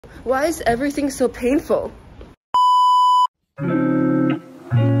Why is everything so painful?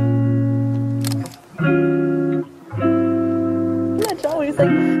 That's always like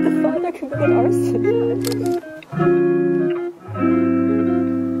the father committed arson.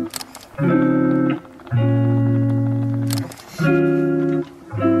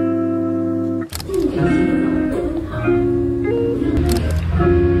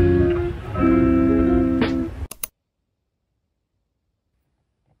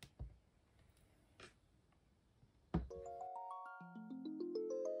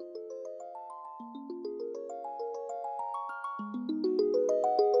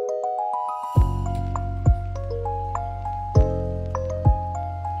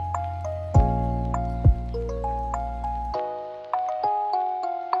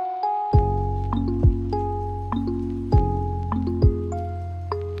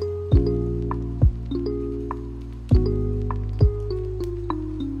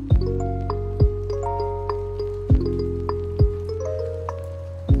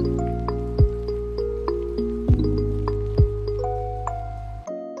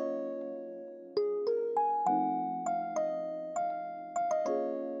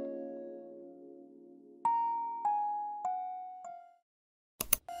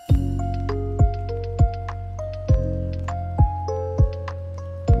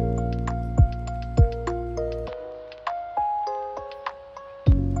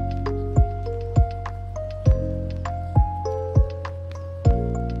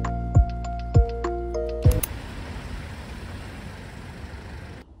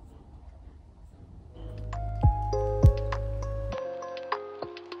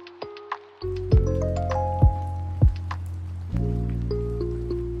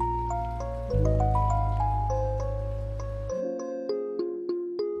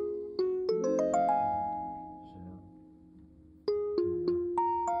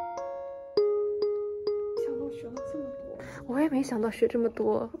我也没想到学这么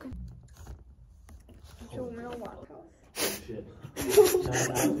多。就没有玩它。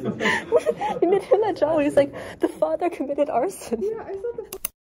你那天在找我 is like the father committed arson. Yeah, I thought the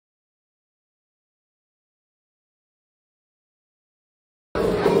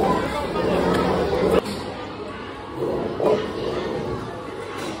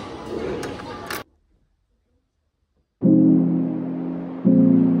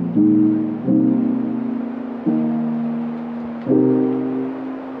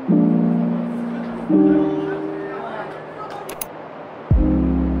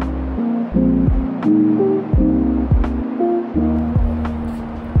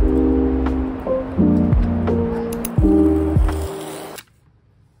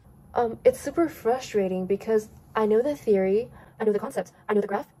It's super frustrating because I know the theory, I know the concept, I know the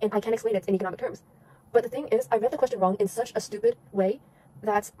graph, and I can explain it in economic terms. But the thing is, I read the question wrong in such a stupid way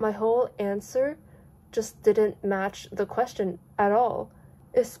that my whole answer just didn't match the question at all.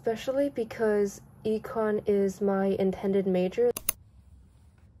 Especially because econ is my intended major.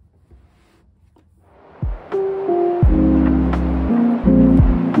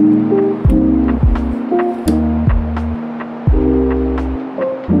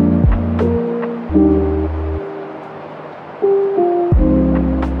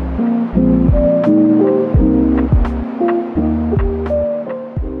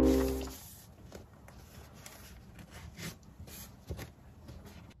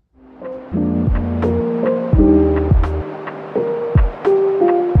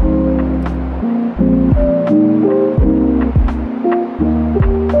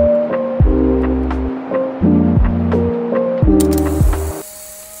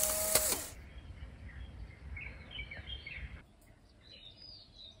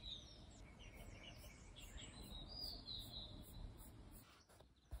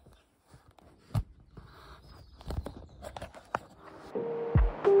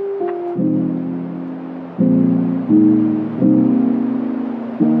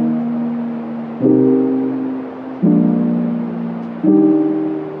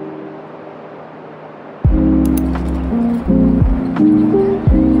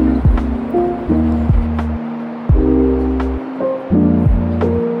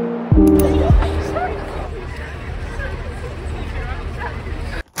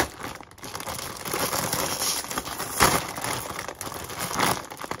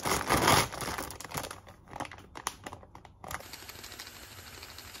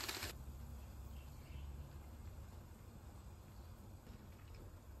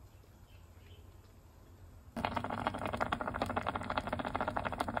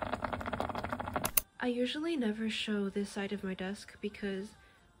 I usually never show this side of my desk because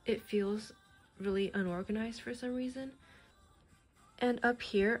it feels really unorganized for some reason. And up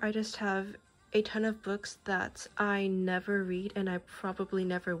here, I just have a ton of books that I never read and I probably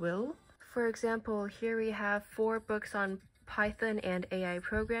never will. For example, here we have 4 books on Python and AI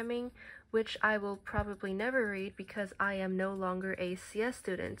programming, which I will probably never read because I am no longer a CS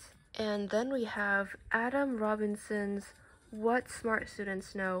student. And then we have Adam Robinson's What Smart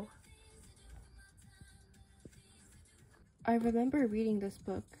Students Know. I remember reading this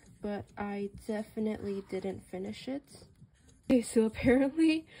book, but I definitely didn't finish it. Okay, so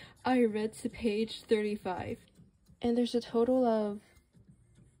apparently I read to page 35, and there's a total of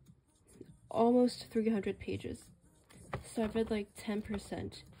almost 300 pages. So I've read like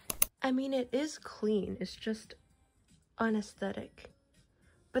 10%. I mean, it is clean, it's just unaesthetic.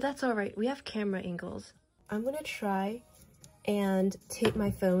 But that's alright, we have camera angles. I'm gonna try and tape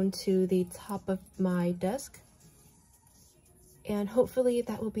my phone to the top of my desk. And hopefully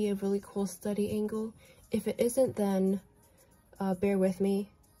that will be a really cool study angle. If it isn't, then bear with me,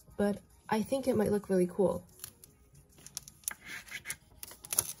 but I think it might look really cool.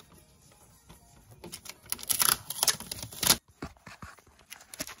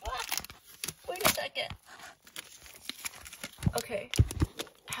 Wait a second. Okay,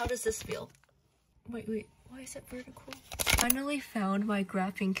 how does this feel? Wait, why is it vertical? Finally found my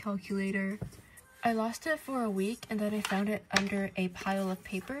graphing calculator. I lost it for a week and then I found it under a pile of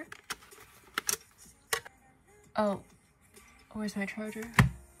paper. Oh. Where's my charger?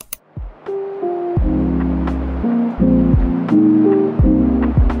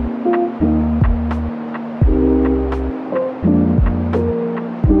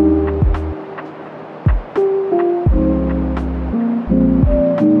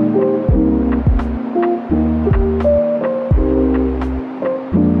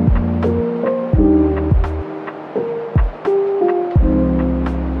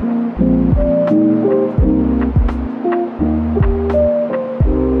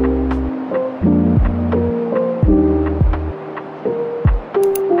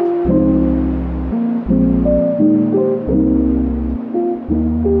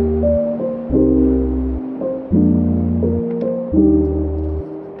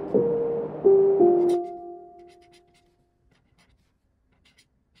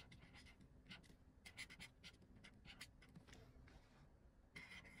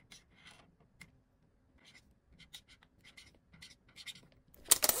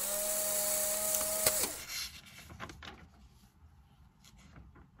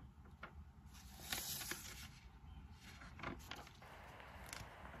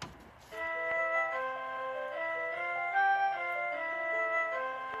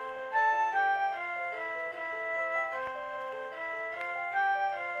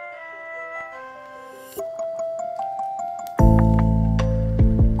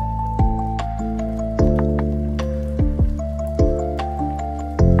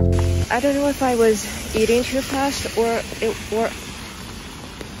 I don't know if I was eating too fast or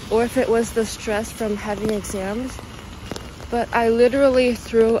if it was the stress from having exams, but I literally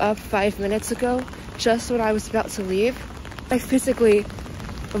threw up 5 minutes ago just when I was about to leave. I physically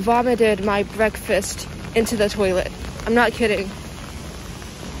vomited my breakfast into the toilet. I'm not kidding.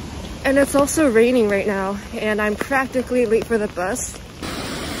 And it's also raining right now, and I'm practically late for the bus.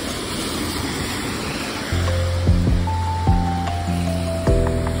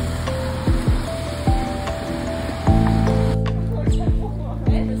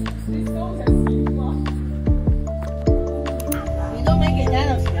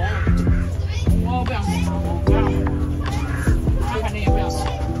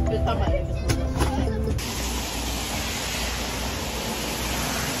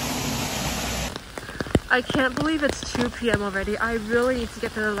 I can't believe it's 2 p.m. already. I really need to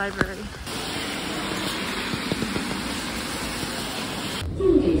get to the library.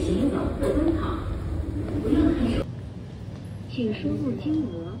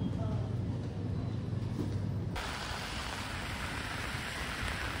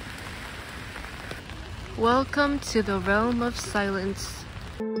 Welcome to the realm of silence.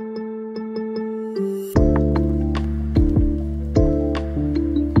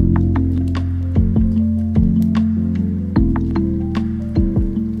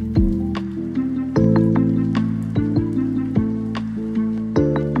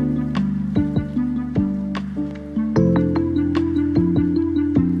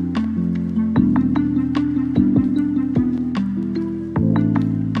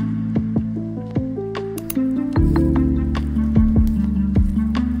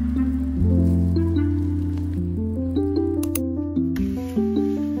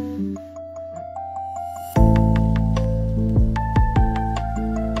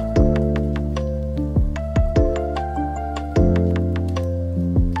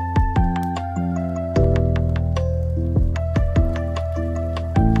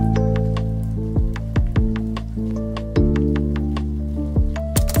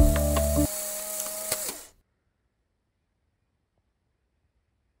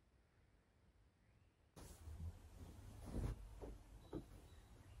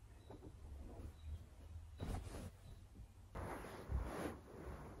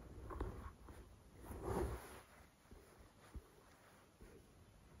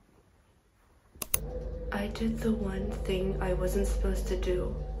 did the one thing I wasn't supposed to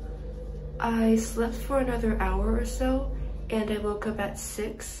do. I slept for another hour or so, and I woke up at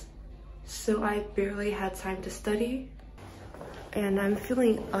 6, so I barely had time to study. And I'm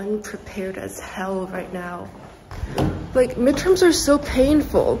feeling unprepared as hell right now. Like, midterms are so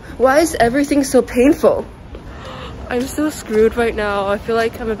painful. Why is everything so painful? I'm so screwed right now. I feel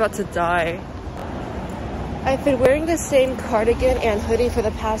like I'm about to die. I've been wearing the same cardigan and hoodie for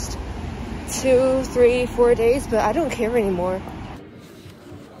the past 2, 3, 4 days, but I don't care anymore.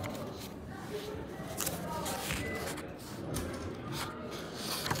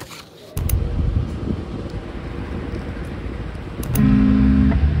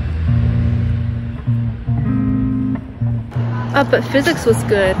 But physics was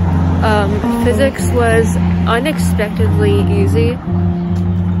good. Physics was unexpectedly easy,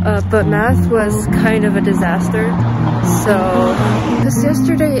 but math was kind of a disaster. So, because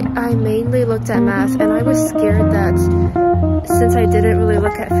yesterday I mainly looked at math and I was scared that since I didn't really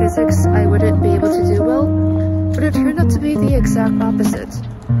look at physics, I wouldn't be able to do well, but it turned out to be the exact opposite.